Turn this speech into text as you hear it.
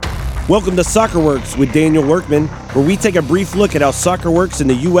Welcome to Soccer Works with Daniel Workman, where we take a brief look at how soccer works in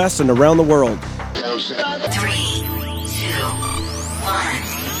the U.S. and around the world. 3, 2,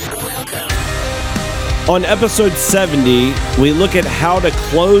 1. On episode 70, we look at how to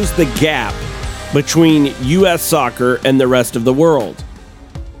close the gap between U.S. soccer and the rest of the world.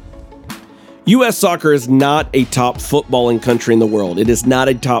 U.S. soccer is not a top footballing country in the world. It is not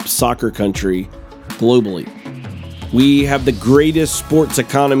a top soccer country globally. We have the greatest sports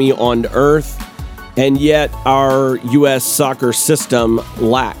economy on earth, and yet our U.S. soccer system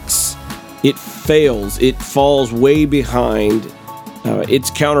lacks. It fails. It falls way behind its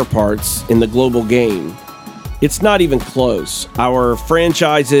counterparts in the global game. It's not even close. Our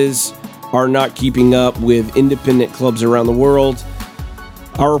franchises are not keeping up with independent clubs around the world.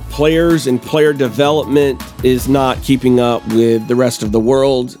 Our players and player development is not keeping up with the rest of the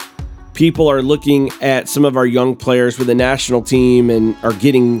world. People are looking at some of our young players with the national team and are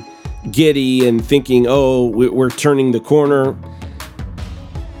getting giddy and thinking, oh, we're turning the corner.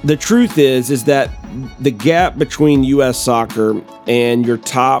 The truth is that the gap between U.S. soccer and your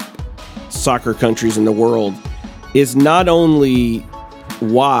top soccer countries in the world is not only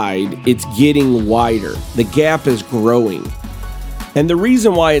wide, it's getting wider. The gap is growing. And the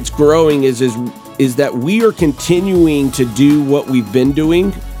reason why it's growing is that we are continuing to do what we've been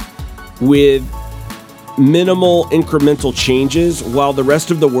doing with minimal incremental changes while the rest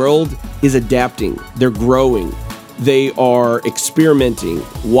of the world is adapting. They're growing. They are experimenting.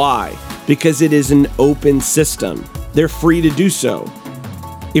 Why? Because it is an open system. They're free to do so.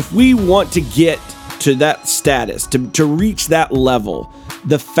 If we want to get to that status, to reach that level,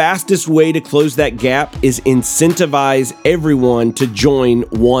 the fastest way to close that gap is incentivize everyone to join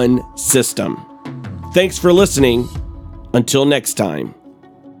one system. Thanks for listening. Until next time.